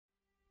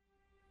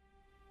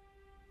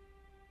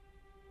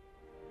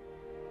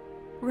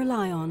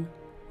Relyon,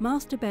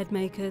 master bed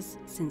makers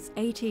since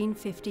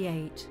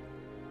 1858.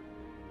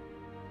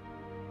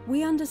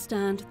 We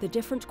understand the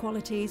different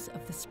qualities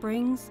of the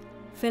springs,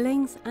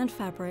 fillings and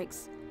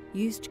fabrics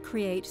used to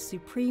create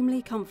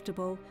supremely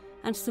comfortable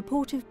and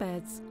supportive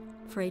beds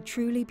for a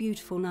truly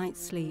beautiful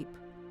night's sleep.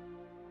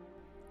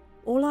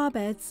 All our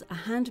beds are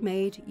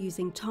handmade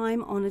using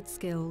time-honoured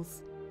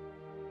skills.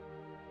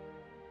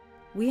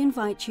 We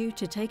invite you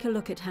to take a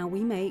look at how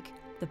we make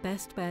the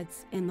best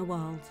beds in the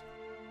world.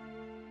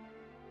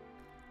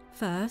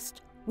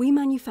 First, we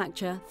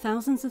manufacture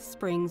thousands of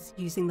springs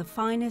using the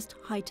finest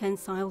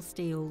high-tensile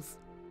steels.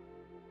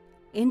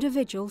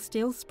 Individual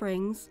steel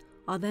springs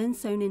are then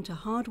sewn into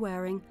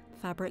hard-wearing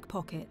fabric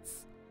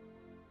pockets.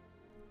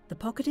 The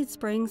pocketed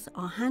springs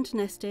are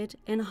hand-nested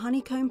in a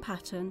honeycomb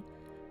pattern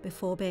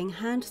before being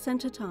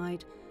hand-center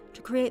tied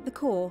to create the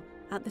core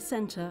at the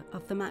center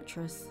of the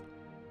mattress.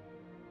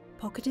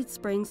 Pocketed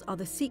springs are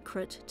the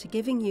secret to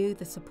giving you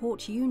the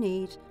support you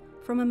need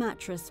from a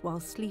mattress while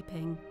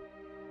sleeping.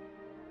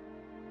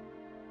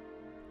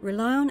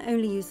 Relyon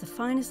only use the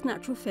finest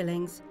natural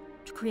fillings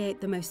to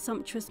create the most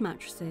sumptuous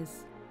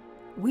mattresses.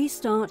 We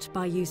start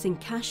by using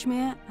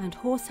cashmere and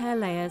horsehair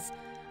layers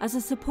as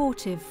a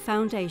supportive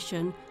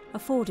foundation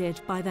afforded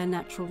by their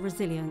natural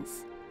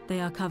resilience. They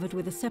are covered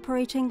with a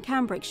separating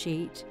cambric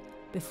sheet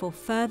before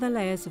further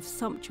layers of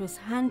sumptuous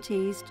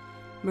hand-teased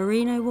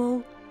merino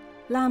wool,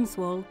 lamb's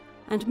wool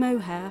and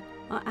mohair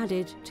are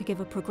added to give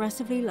a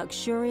progressively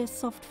luxurious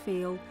soft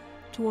feel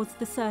towards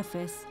the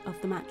surface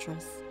of the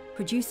mattress.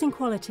 Producing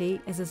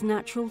quality is as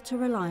natural to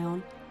rely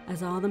on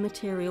as are the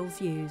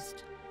materials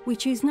used. We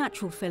choose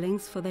natural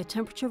fillings for their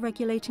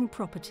temperature-regulating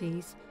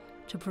properties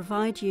to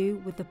provide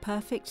you with the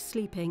perfect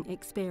sleeping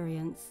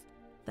experience.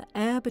 The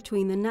air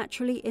between the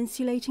naturally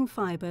insulating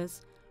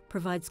fibres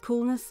provides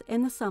coolness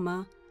in the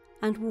summer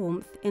and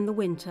warmth in the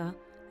winter,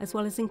 as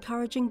well as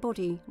encouraging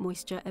body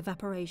moisture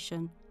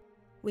evaporation.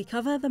 We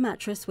cover the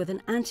mattress with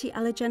an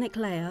anti-allergenic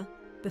layer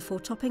before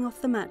topping off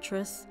the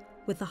mattress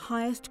with the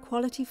highest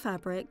quality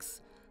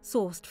fabrics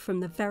sourced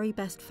from the very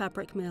best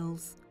fabric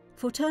mills.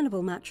 For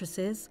turnable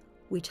mattresses,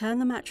 we turn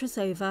the mattress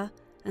over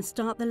and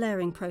start the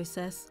layering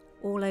process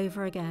all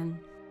over again.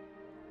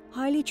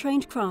 Highly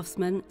trained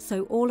craftsmen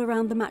sew all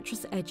around the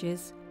mattress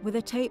edges with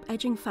a tape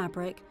edging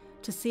fabric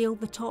to seal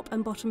the top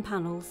and bottom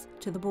panels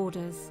to the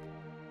borders.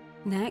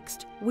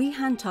 Next, we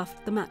hand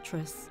tuft the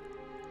mattress.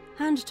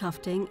 Hand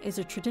tufting is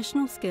a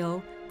traditional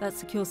skill that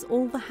secures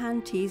all the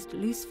hand-teased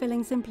loose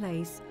fillings in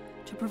place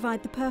to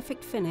provide the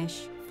perfect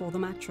finish for the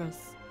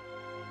mattress.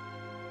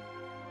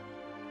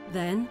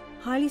 Then,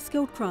 highly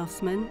skilled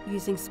craftsmen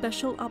using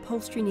special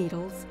upholstery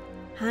needles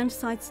hand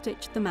side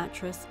stitch the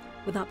mattress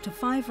with up to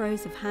 5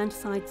 rows of hand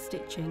side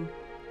stitching.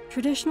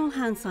 Traditional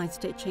hand side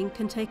stitching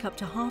can take up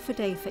to half a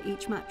day for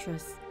each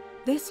mattress.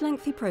 This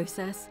lengthy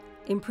process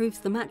improves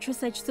the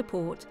mattress edge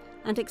support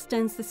and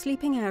extends the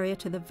sleeping area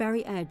to the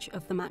very edge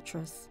of the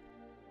mattress.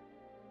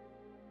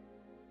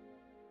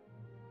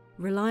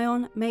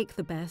 Relyon make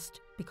the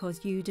best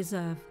because you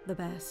deserve the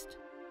best.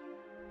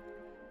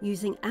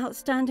 Using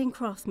outstanding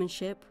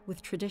craftsmanship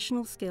with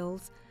traditional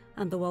skills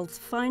and the world's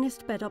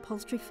finest bed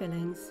upholstery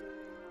fillings,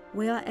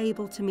 we are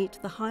able to meet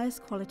the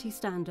highest quality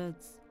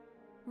standards.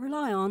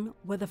 Relyon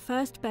were the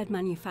first bed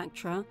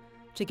manufacturer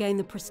to gain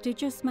the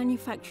prestigious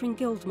Manufacturing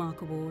Guild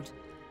Mark Award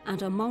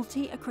and are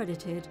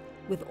multi-accredited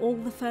with all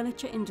the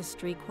furniture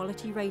industry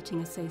quality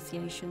rating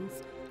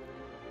associations.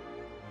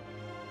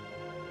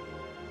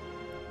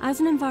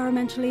 As an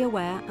environmentally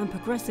aware and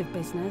progressive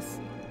business,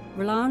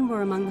 Relyon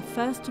were among the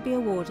first to be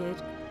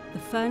awarded the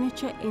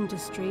Furniture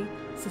Industry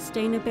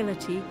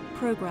Sustainability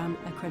Programme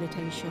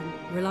accreditation.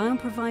 Relyon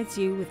provides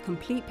you with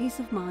complete peace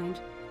of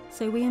mind,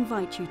 so we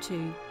invite you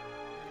to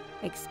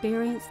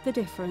experience the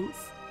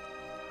difference.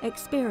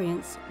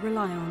 Experience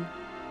Relyon,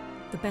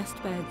 the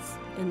best beds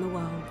in the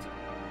world.